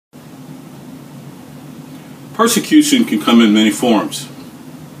Persecution can come in many forms.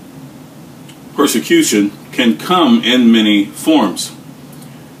 Persecution can come in many forms.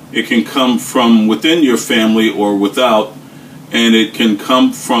 It can come from within your family or without, and it can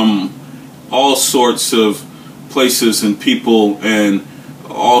come from all sorts of places and people and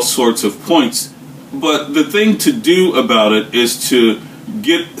all sorts of points. But the thing to do about it is to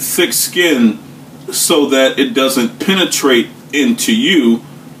get thick skin so that it doesn't penetrate into you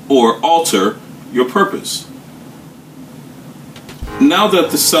or alter your purpose. Now that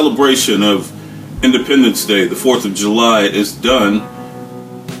the celebration of Independence Day, the 4th of July, is done,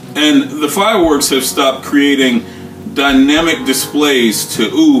 and the fireworks have stopped creating dynamic displays to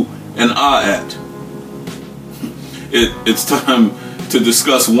ooh and ah at, it's time to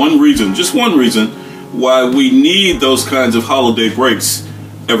discuss one reason, just one reason, why we need those kinds of holiday breaks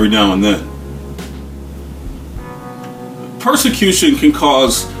every now and then. Persecution can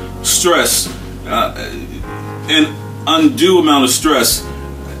cause stress, an undue amount of stress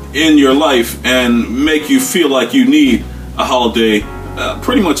in your life, and make you feel like you need a holiday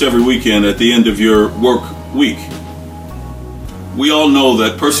pretty much every weekend at the end of your work week. We all know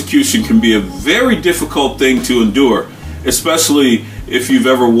that persecution can be a very difficult thing to endure, especially if you've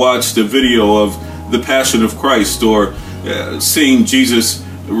ever watched a video of the Passion of Christ or seen Jesus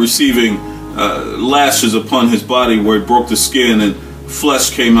receiving lashes upon his body where he broke the skin and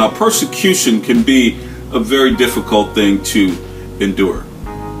flesh came out. Persecution can be a very difficult thing to endure.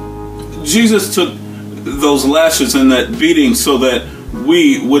 Jesus took those lashes and that beating so that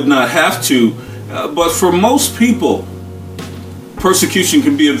we would not have to, but for most people, persecution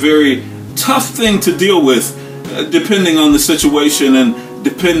can be a very tough thing to deal with, depending on the situation and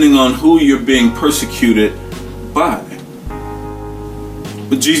depending on who you're being persecuted by.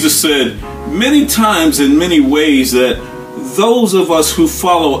 But Jesus said many times in many ways that those of us who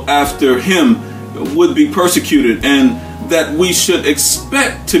follow after him would be persecuted, and that we should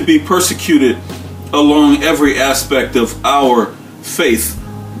expect to be persecuted along every aspect of our faith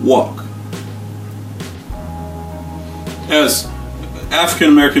walk. As African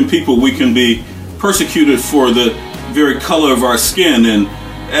American people, we can be persecuted for the very color of our skin, and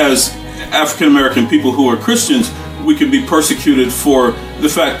as African American people who are Christians, we can be persecuted for the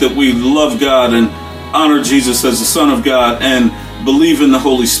fact that we love God and honor Jesus as the Son of God and believe in the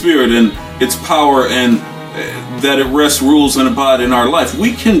Holy Spirit and its power, and that it rests, rules, and abide in our life.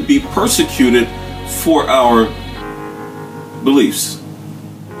 We can be persecuted for our beliefs.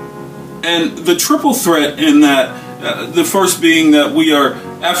 And the triple threat in that, the first being that we are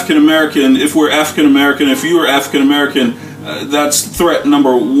African American. If we're African American, if you are African American, that's threat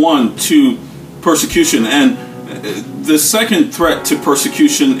number one to persecution. And the second threat to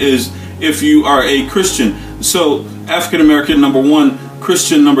persecution is if you are a Christian. So African American number one,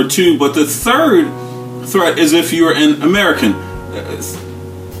 Christian number two. But the third threat is if you're an American,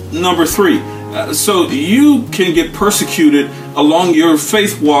 number three. So you can get persecuted along your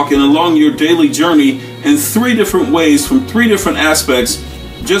faith walk and along your daily journey in three different ways, from three different aspects,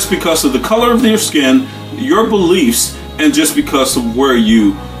 just because of the color of your skin, your beliefs, and just because of where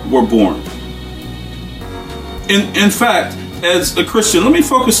you were born. In fact, as a Christian, let me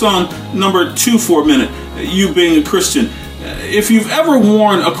focus on number two for a minute, you being a Christian. If you've ever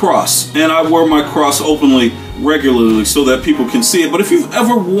worn a cross, and I wear my cross openly regularly so that people can see it, but if you've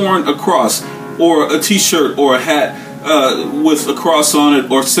ever worn a cross or a t-shirt or a hat with a cross on it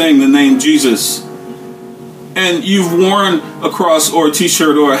or saying the name Jesus, and you've worn a cross or a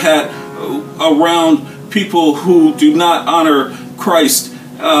t-shirt or a hat around people who do not honor Christ,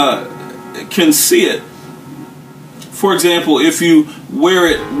 can see it. For example, if you wear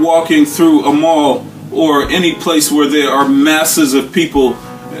it walking through a mall or any place where there are masses of people,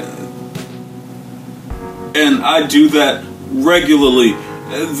 and I do that regularly,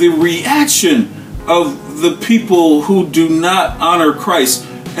 the reaction of the people who do not honor Christ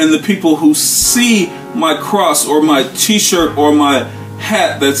and the people who see my cross or my t-shirt or my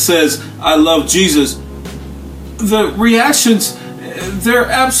hat that says I love Jesus, the reactions, they're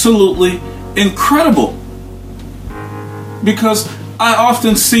absolutely incredible, because I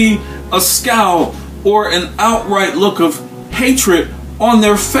often see a scowl or an outright look of hatred on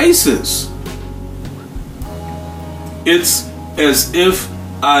their faces. It's as if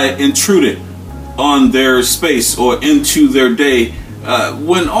I intruded on their space or into their day,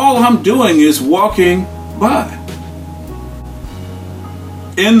 when all I'm doing is walking by.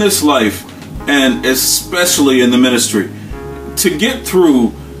 In this life, and especially in the ministry, to get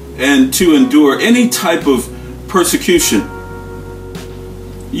through and to endure any type of persecution,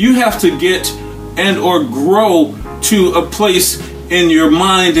 you have to get and or grow to a place in your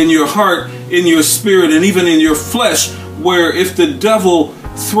mind, in your heart, in your spirit, and even in your flesh, where if the devil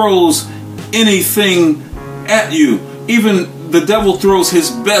throws anything at you, even the devil throws his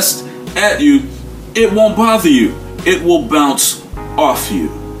best at you, it won't bother you. It will bounce off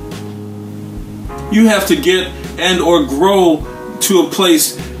you. You have to get and or grow to a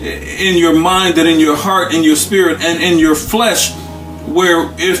place in your mind and in your heart, in your spirit, and in your flesh,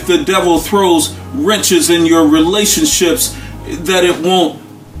 where if the devil throws wrenches in your relationships, that it won't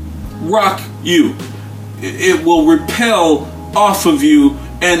rock you. It will repel off of you,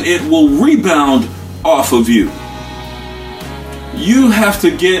 and it will rebound off of you. You have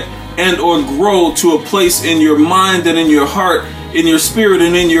to get and or grow to a place in your mind and in your heart, in your spirit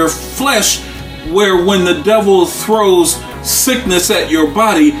and in your flesh, where when the devil throws sickness at your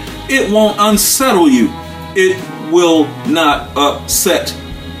body, it won't unsettle you. It will not upset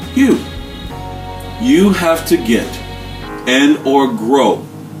you. You have to get and or grow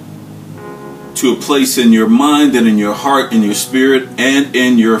to a place in your mind and in your heart, in your spirit and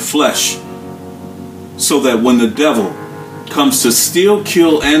in your flesh, so that when the devil comes to steal,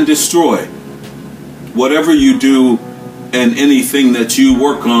 kill, and destroy, whatever you do and anything that you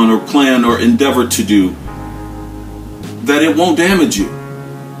work on or plan or endeavor to do, that it won't damage you.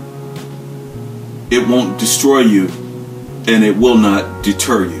 It won't destroy you, and it will not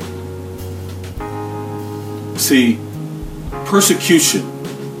deter you. See, persecution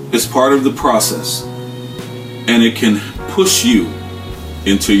is part of the process, and it can push you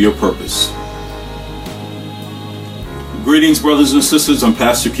into your purpose. Greetings, brothers and sisters. I'm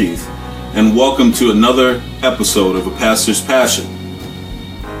Pastor Keith, and welcome to another episode of A Pastor's Passion.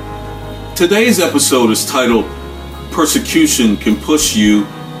 Today's episode is titled, Persecution Can Push You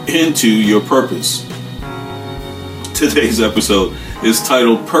into Your Purpose. Today's episode is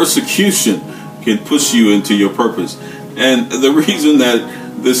titled, Persecution Can Push You into Your Purpose. And the reason that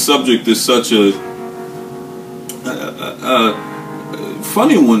this subject is such a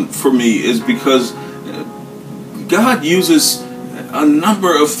funny one for me is because God uses a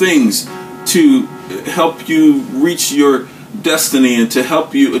number of things to help you reach your destiny and to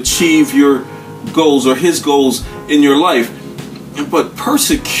help you achieve your goals or His goals in your life. But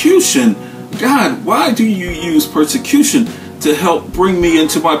persecution, God, why do you use persecution to help bring me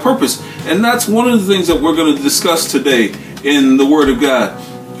into my purpose? And that's one of the things that we're going to discuss today in the Word of God.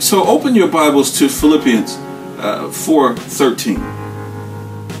 So open your Bibles to Philippians 4:13.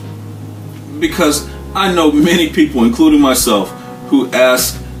 Because I know many people, including myself, who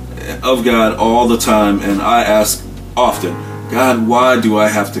ask of God all the time, and I ask often, God, why do I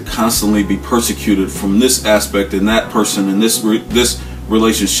have to constantly be persecuted from this aspect and that person and this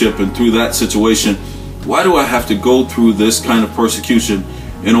relationship and through that situation? Why do I have to go through this kind of persecution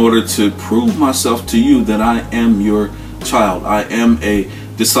in order to prove myself to you that I am your child? I am a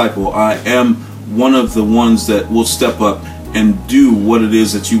disciple. I am one of the ones that will step up and do what it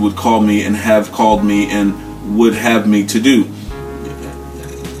is that you would call me and have called me and would have me to do.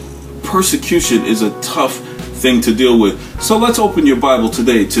 Persecution is a tough thing to deal with. So let's open your Bible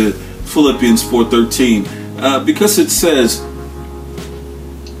today to Philippians 4:13, because it says,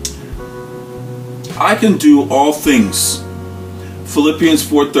 I can do all things. Philippians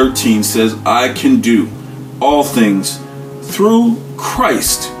 4:13 says, I can do all things through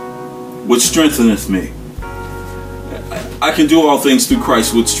Christ, which strengtheneth me. I can do all things through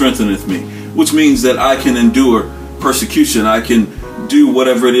Christ, which strengtheneth me, which means that I can endure persecution. I can do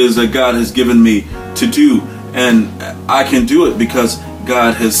whatever it is that God has given me to do, and I can do it because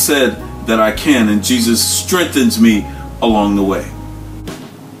God has said that I can, and Jesus strengthens me along the way.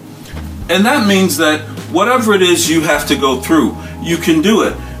 And that means that whatever it is you have to go through, you can do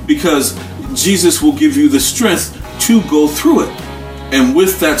it because Jesus will give you the strength to go through it. And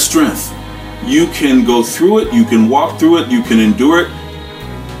with that strength, you can go through it, you can walk through it, you can endure it,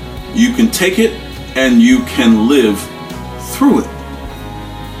 you can take it, and you can live through it.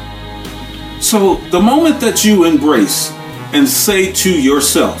 So the moment that you embrace and say to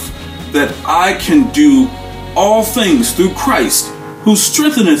yourself that I can do all things through Christ who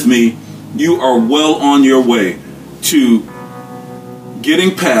strengtheneth me, you are well on your way to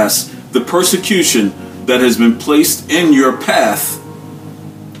getting past the persecution that has been placed in your path,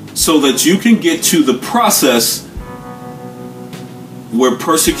 so that you can get to the process where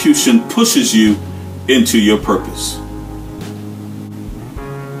persecution pushes you into your purpose.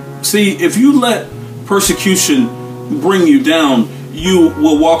 See, if you let persecution bring you down, you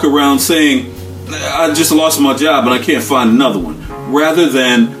will walk around saying, I just lost my job and I can't find another one, rather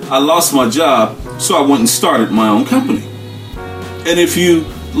than I lost my job so I went and started my own company. And if you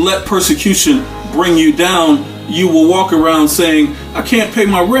let persecution bring you down, you will walk around saying, I can't pay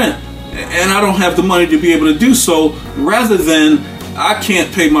my rent and I don't have the money to be able to do so, rather than I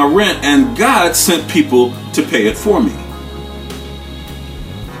can't pay my rent and God sent people to pay it for me.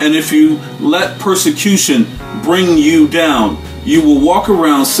 And if you let persecution bring you down, you will walk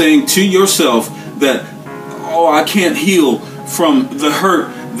around saying to yourself that, oh, I can't heal from the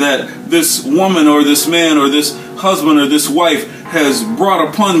hurt that this woman or this man or this husband or this wife has brought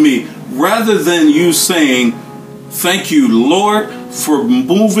upon me, rather than you saying, thank you, Lord, for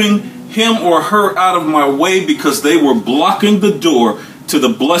moving him or her out of my way, because they were blocking the door to the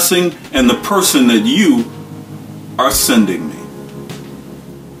blessing and the person that you are sending me.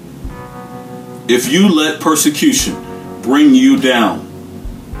 If you let persecution bring you down,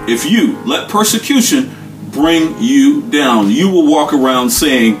 if you let persecution bring you down, you will walk around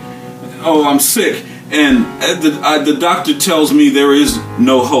saying, oh, I'm sick, and the doctor tells me there is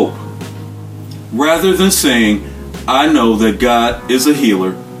no hope, rather than saying, I know that God is a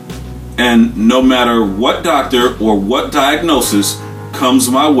healer, and no matter what doctor or what diagnosis comes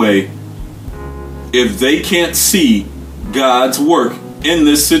my way, if they can't see God's work in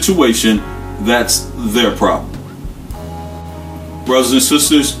this situation, that's their problem. Brothers and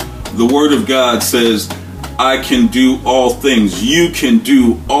sisters, the Word of God says, I can do all things. You can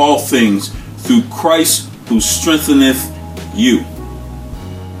do all things through Christ who strengtheneth you.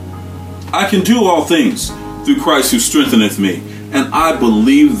 I can do all things through Christ who strengtheneth me. And I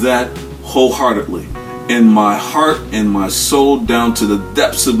believe that wholeheartedly. In my heart and my soul, down to the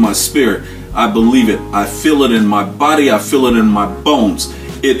depths of my spirit, I believe it. I feel it in my body. I feel it in my bones.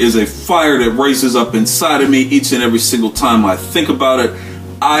 It is a fire that raises up inside of me each and every single time I think about it.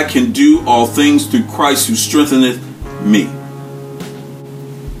 I can do all things through Christ who strengtheneth me.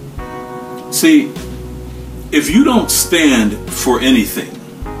 See, if you don't stand for anything,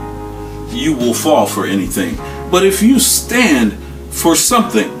 you will fall for anything. But if you stand for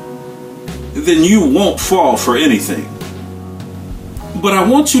something, then you won't fall for anything. But I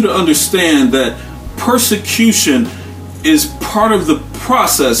want you to understand that persecution is part of the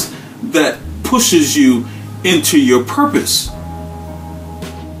process that pushes you into your purpose.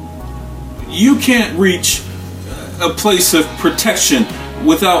 You can't reach a place of protection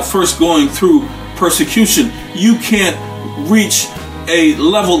without first going through persecution. You can't reach a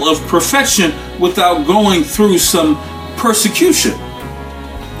level of perfection without going through some persecution.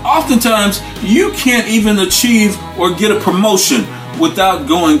 Oftentimes, you can't even achieve or get a promotion without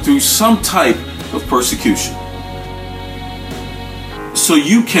going through some type of persecution. So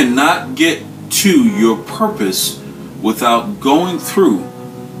you cannot get to your purpose without going through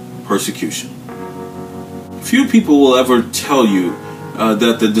persecution. Few people will ever tell you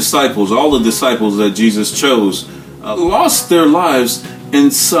that the disciples, all the disciples that Jesus chose, lost their lives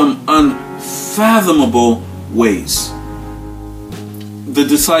in some unfathomable ways. The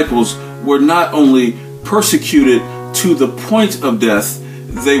disciples were not only persecuted to the point of death,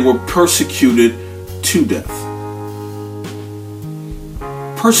 they were persecuted to death.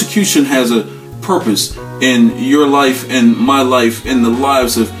 Persecution has a purpose in your life, in my life, in the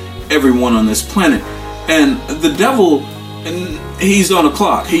lives of everyone on this planet. And the devil, he's on a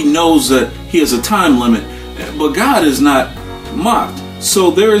clock. He knows that he has a time limit, but God is not mocked. So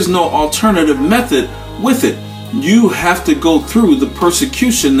there is no alternative method with it. You have to go through the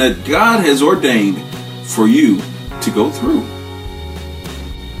persecution that God has ordained for you to go through.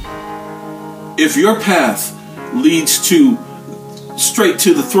 If your path leads straight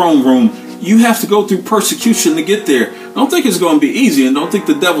to the throne room, you have to go through persecution to get there. Don't think it's going to be easy, and don't think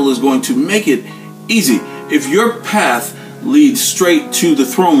the devil is going to make it easy. If your path leads straight to the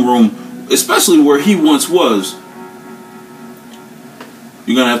throne room, especially where he once was,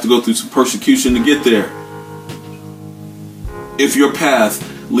 you're going to have to go through some persecution to get there. If your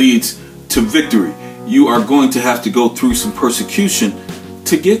path leads to victory, you are going to have to go through some persecution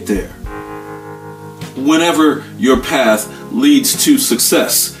to get there. Whenever your path leads to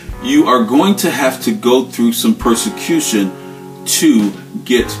success, you are going to have to go through some persecution to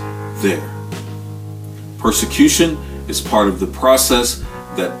get there. Persecution is part of the process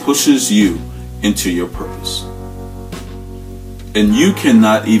that pushes you into your purpose. And you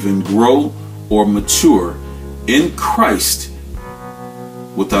cannot even grow or mature in Christ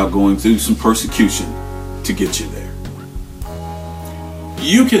without going through some persecution to get you there.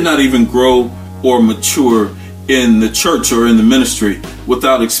 You cannot even grow or mature in the church or in the ministry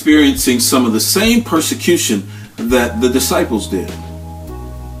without experiencing some of the same persecution that the disciples did.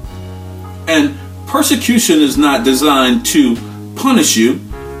 And persecution is not designed to punish you.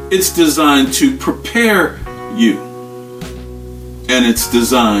 It's designed to prepare you. And it's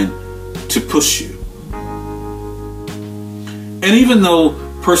designed to push you. And even though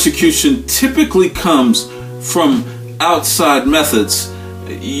persecution typically comes from outside methods,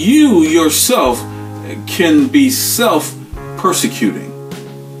 you yourself can be self-persecuting.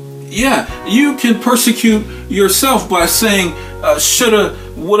 Yeah, you can persecute yourself by saying, shoulda,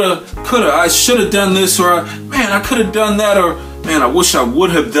 woulda, coulda, I should have done this, or man, I could have done that, or man, I wish I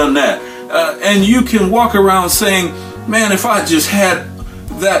would have done that. And you can walk around saying, man, if I just had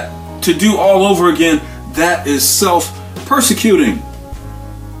that to do all over again. That is self-persecuting.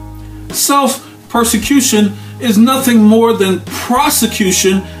 Self-persecution is nothing more than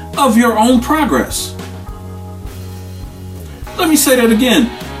prosecution of your own progress. Let me say that again.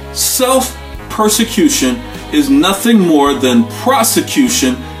 Self-persecution is nothing more than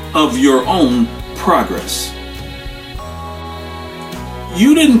prosecution of your own progress.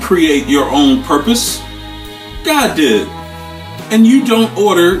 You didn't create your own purpose. God did. And you don't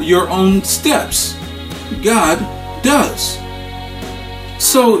order your own steps. God does.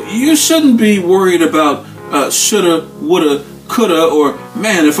 So you shouldn't be worried about shoulda, woulda, coulda, or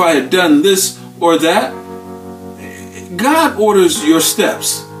man, if I had done this or that. God orders your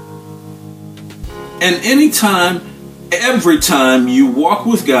steps. And anytime, every time you walk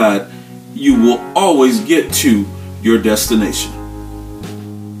with God, you will always get to your destination.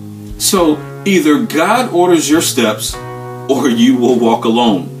 So either God orders your steps or you will walk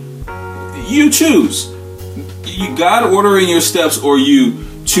alone. You choose. God ordering your steps or you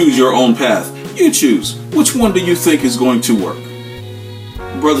choose your own path. You choose. Which one do you think is going to work?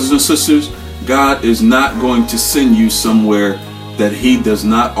 Brothers and sisters, God is not going to send you somewhere that He does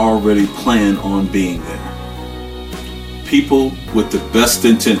not already plan on being there. People with the best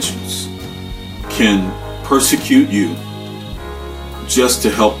intentions can persecute you just to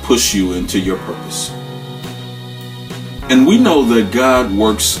help push you into your purpose. And we know that God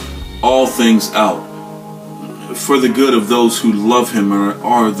works all things out for the good of those who love Him or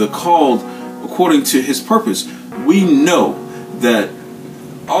are the called according to His purpose. We know that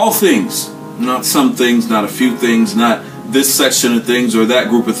all things, not some things, not a few things, not this section of things or that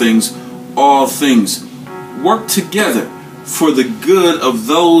group of things, all things work together for the good of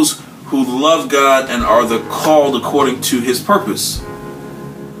those who love God and are the called according to His purpose.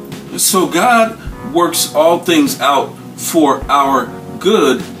 So God works all things out for our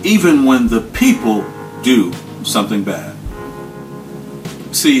good, even when the people do something bad.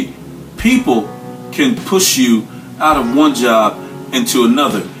 See, people can push you out of one job into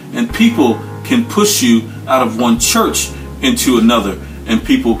another, and people can push you out of one church into another, and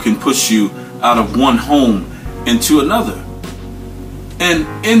people can push you out of one home into another. And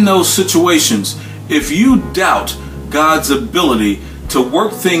in those situations, if you doubt God's ability to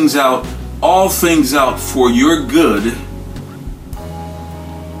work things out, all things out for your good,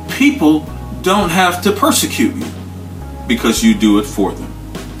 people don't have to persecute you because you do it for them.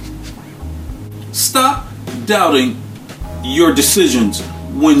 Stop doubting your decisions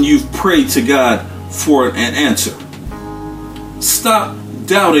when you've prayed to God for an answer. Stop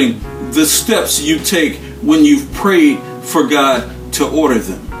doubting the steps you take when you've prayed for God to order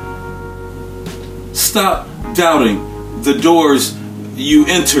them. Stop doubting the doors you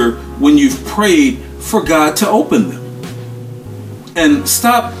enter when you've prayed for God to open them. And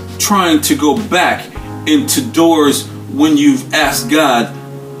stop trying to go back into doors when you've asked God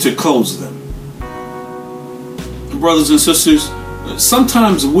to close them. Brothers and sisters,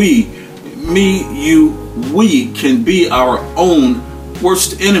 sometimes we can be our own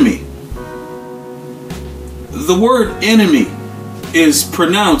worst enemy. The word enemy is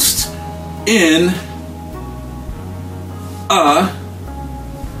pronounced in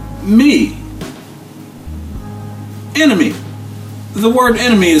me. Enemy. The word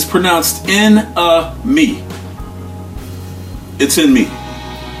enemy is pronounced in me. It's in me.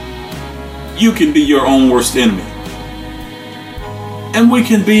 You can be your own worst enemy. And we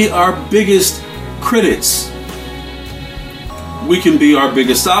can be our biggest critics. We can be our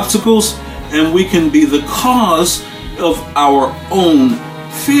biggest obstacles, and we can be the cause of our own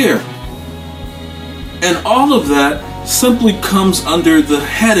fear. And all of that simply comes under the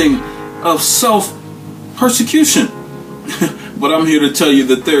heading of self-persecution. But I'm here to tell you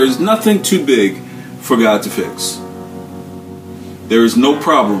that there is nothing too big for God to fix. There is no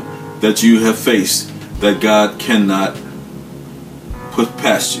problem that you have faced that God cannot put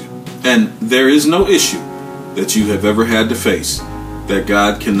past you. And there is no issue that you have ever had to face that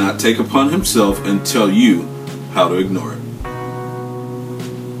God cannot take upon Himself and tell you how to ignore it.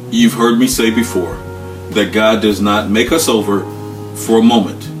 You've heard me say before that God does not make us over for a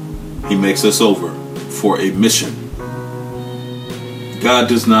moment. He makes us over for a mission. God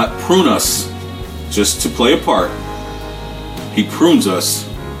does not prune us just to play a part. He prunes us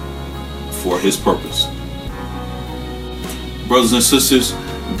for His purpose. Brothers and sisters,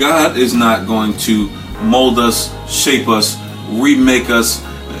 God is not going to mold us, shape us, remake us,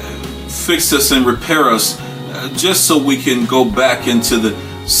 fix us and repair us just so we can go back into the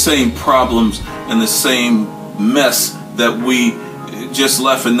same problems and the same mess that we just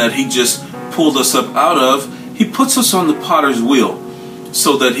left and that He just pulled us up out of. He puts us on the potter's wheel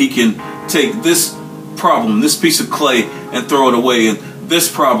so that He can take this problem, this piece of clay, and throw it away, and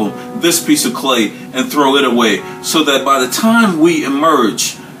this problem, this piece of clay, and throw it away, so that by the time we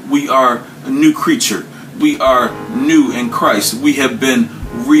emerge, we are a new creature. We are new in Christ. We have been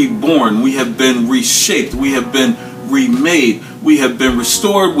reborn. We have been reshaped. We have been remade. We have been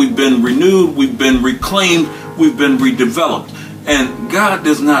restored. We've been renewed. We've been reclaimed. We've been redeveloped. And God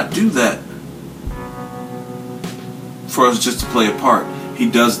does not do that for us just to play a part. He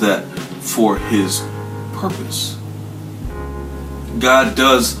does that for His purpose. God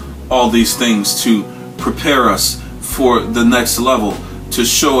does all these things to prepare us for the next level, to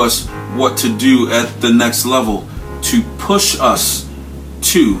show us what to do at the next level, to push us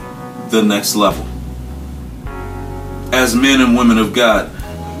to the next level. As men and women of God,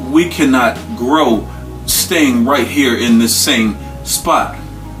 we cannot grow staying right here in this same spot.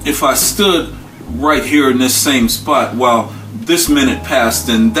 If I stood right here in this same spot while this minute passed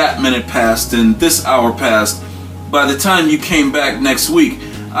and that minute passed and this hour passed, by the time you came back next week,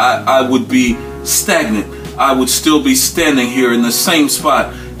 I would be stagnant. I would still be standing here in the same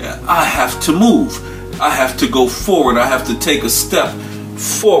spot. I have to move. I have to go forward. I have to take a step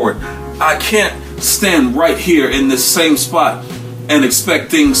forward. I can't stand right here in this same spot and expect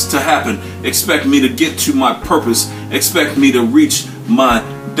things to happen. Expect me to get to my purpose. Expect me to reach my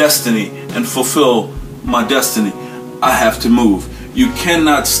destiny and fulfill my destiny. I have to move. You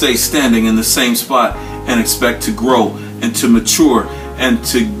cannot stay standing in the same spot and expect to grow and to mature and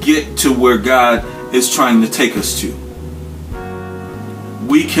to get to where God is trying to take us to.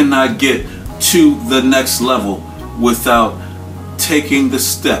 We cannot get to the next level without taking the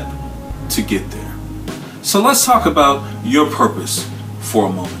step to get there. So let's talk about your purpose for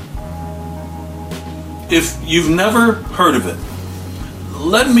a moment. If you've never heard of it,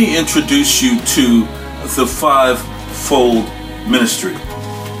 let me introduce you to the fivefold ministry.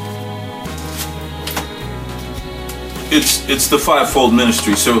 It's the fivefold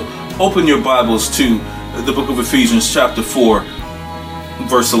ministry. So open your Bibles to the book of Ephesians chapter 4,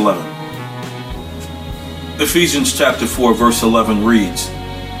 verse 11. Ephesians chapter 4, verse 11 reads,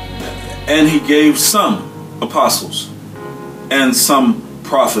 "And He gave some apostles, and some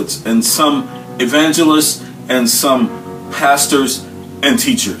prophets, and some evangelists, and some pastors and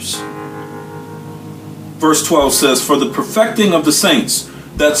teachers." Verse 12 says, "For the perfecting of the saints,"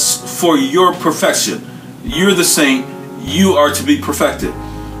 that's for your perfection. You're the saint, you are to be perfected.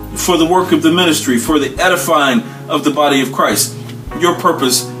 "For the work of the ministry, for the edifying of the body of Christ." Your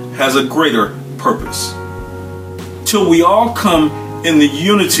purpose has a greater purpose. "Till we all come in the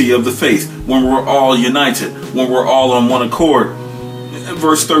unity of the faith," when we're all united, when we're all on one accord.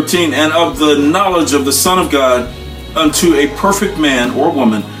 Verse 13, "And of the knowledge of the Son of God, unto a perfect man or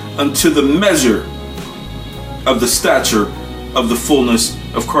woman, unto the measure of the stature of the fullness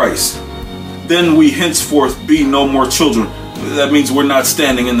of Christ. Then we henceforth be no more children." That means we're not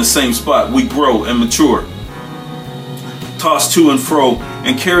standing in the same spot. We grow and mature. "Tossed to and fro,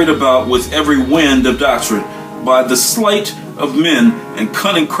 and carried about with every wind of doctrine, by the sleight of men and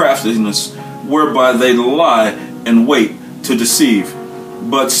cunning craftiness, whereby they lie and wait to deceive.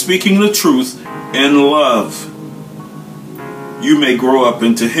 But speaking the truth in love, you may grow up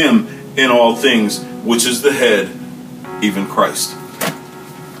into Him in all things, which is the head, even Christ."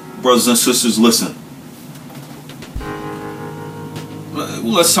 Brothers and sisters, listen.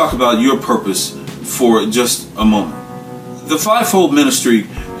 Let's talk about your purpose for just a moment. The fivefold ministry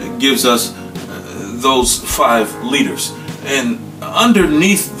gives us those five leaders. And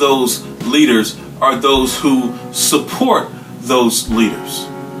underneath those leaders are those who support those leaders.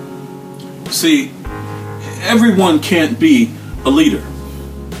 See, everyone can't be a leader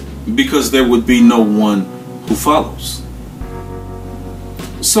because there would be no one who follows.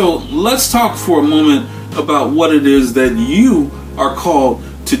 So let's talk for a moment about what it is that you are called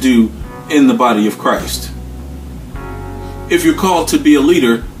to do in the body of Christ. If you're called to be a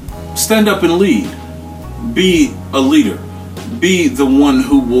leader, stand up and lead. Be a leader. Be the one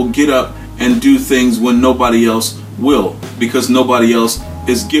who will get up and do things when nobody else will, because nobody else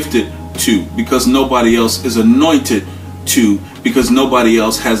is gifted to, because nobody else is anointed to, because nobody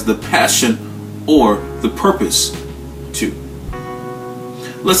else has the passion or the purpose to.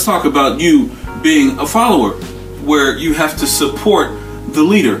 Let's talk about you being a follower. where you have to support the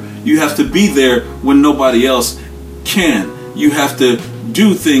leader. You have to be there when nobody else can. You have to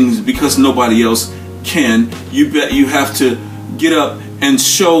do things because nobody else can. You have to get up and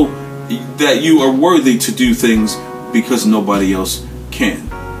show that you are worthy to do things because nobody else can.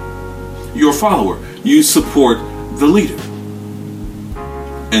 You're a follower. You support the leader.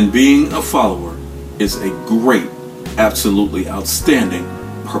 And being a follower is a great, absolutely outstanding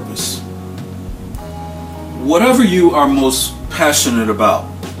purpose. Whatever you are most passionate about,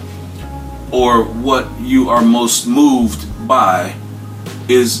 or what you are most moved by,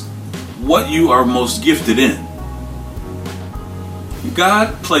 is what you are most gifted in.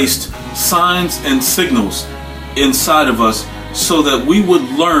 God placed signs and signals inside of us so that we would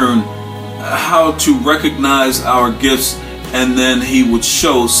learn how to recognize our gifts, and then He would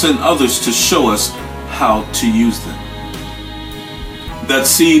send others to show us how to use them. That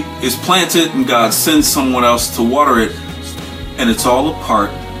seed is planted and God sends someone else to water it, and it's all a part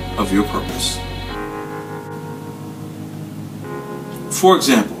of your purpose. For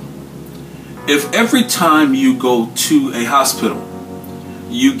example, if every time you go to a hospital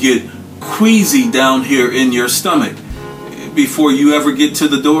you get queasy down here in your stomach before you ever get to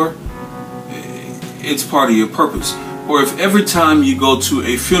the door, it's part of your purpose. Or if every time you go to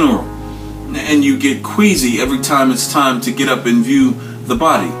a funeral and you get queasy every time it's time to get up and view the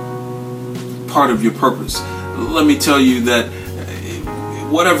body, part of your purpose. Let me tell you that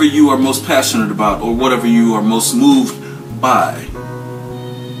whatever you are most passionate about, or whatever you are most moved by,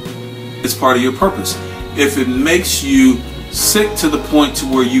 it's part of your purpose. If it makes you sick to the point to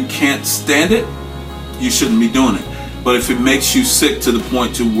where you can't stand it, you shouldn't be doing it. But if it makes you sick to the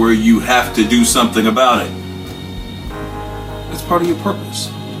point to where you have to do something about it, it's part of your purpose.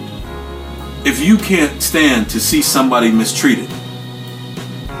 If you can't stand to see somebody mistreated,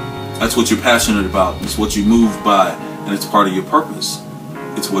 that's what you're passionate about. It's what you move by, and it's part of your purpose.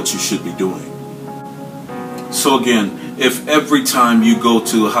 It's what you should be doing. So again, if every time you go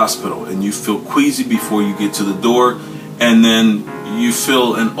to a hospital and you feel queasy before you get to the door, and then you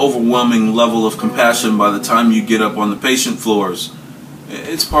feel an overwhelming level of compassion by the time you get up on the patient floors,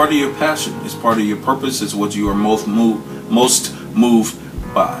 it's part of your passion. It's part of your purpose. It's what you are most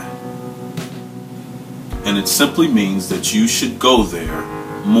moved by. And it simply means that you should go there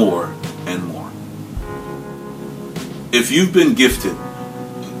more and more. If you've been gifted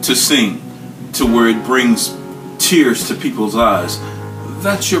to sing to where it brings tears to people's eyes,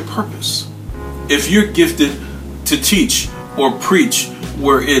 that's your purpose. If you're gifted to teach or preach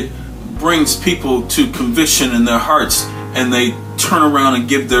where it brings people to conviction in their hearts and they turn around and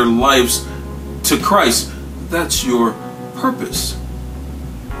give their lives to Christ, that's your purpose.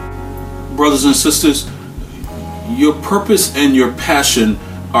 Brothers and sisters, your purpose and your passion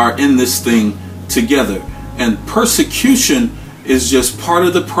are in this thing together, and persecution is just part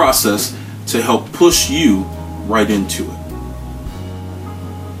of the process to help push you right into it.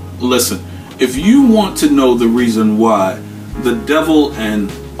 Listen, if you want to know the reason why the devil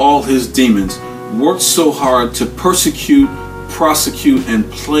and all his demons work so hard to persecute, prosecute, and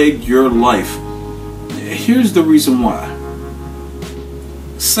plague your life, here's the reason why.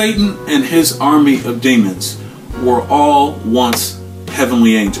 Satan and his army of demons were all once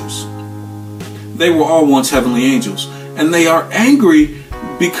heavenly angels. They were all once heavenly angels, and they are angry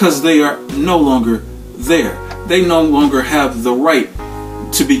because they are no longer there. They no longer have the right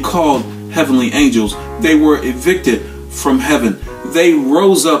to be called heavenly angels. They were evicted from heaven. They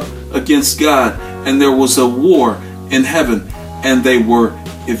rose up against God, and there was a war in heaven, and they were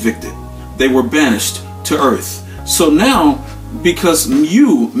evicted. They were banished to earth. So now, because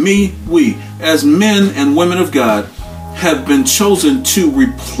you, me, we, as men and women of God, have been chosen to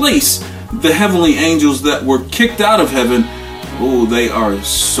replace the heavenly angels that were kicked out of heaven, oh, they are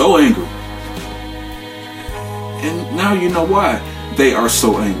so angry. And now you know why they are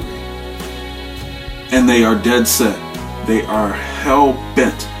so angry. And they are dead set. They are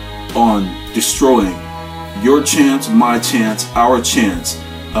hell-bent on destroying your chance, my chance, our chance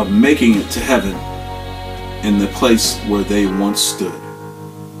of making it to heaven in the place where they once stood.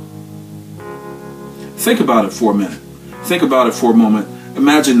 Think about it for a minute. Think about it for a moment.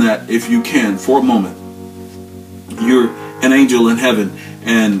 Imagine that, if you can, for a moment. You're an angel in heaven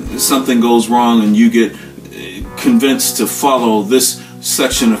and something goes wrong and you get convinced to follow this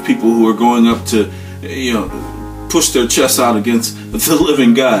section of people who are going up to, push their chests out against the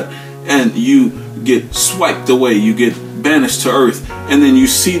living God, and you get swiped away, you get banished to earth, and then you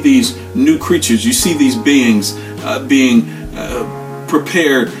see these new creatures, you see these beings being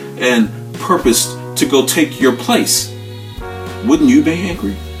prepared and purposed to go take your place. Wouldn't you be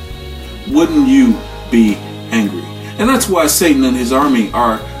angry? Wouldn't you be angry. And that's why Satan and his army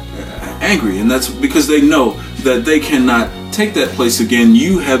are angry. And that's because they know that they cannot take that place again.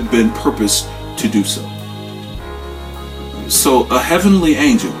 You have been purposed to do so. So a heavenly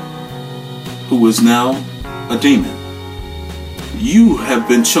angel, who is now a demon, you have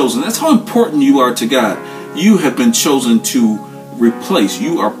been chosen. That's how important you are to God. You have been chosen to replace.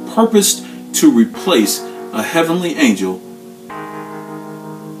 You are purposed to replace a heavenly angel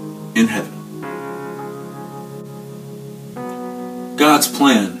in heaven. God's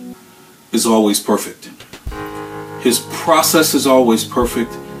plan is always perfect. His process is always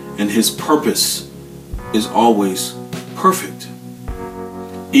perfect, and his purpose is always perfect.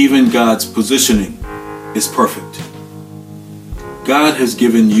 Even God's positioning is perfect. God has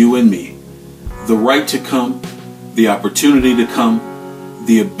given you and me the right to come, the opportunity to come,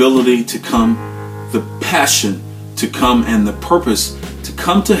 the ability to come, the passion to come, and the purpose to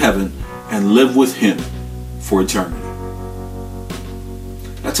come to heaven and live with him for eternity.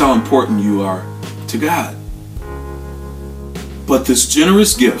 That's how important you are to God. But this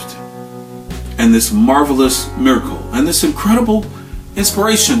generous gift and this marvelous miracle and this incredible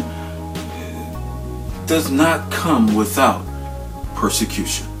inspiration does not come without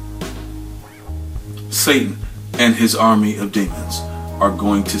persecution. Satan and his army of demons are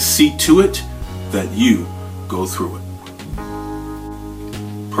going to see to it that you go through it.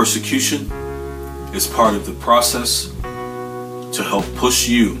 Persecution is part of the process to help push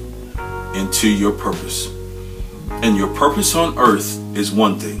you into your purpose. And your purpose on earth is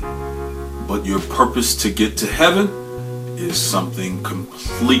one thing, but your purpose to get to heaven is something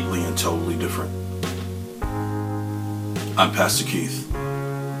completely and totally different. I'm Pastor Keith,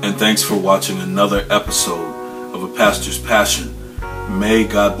 and thanks for watching another episode of A Pastor's Passion. May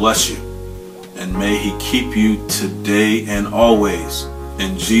God bless you, and may he keep you today and always.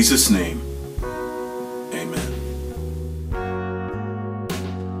 In Jesus' name,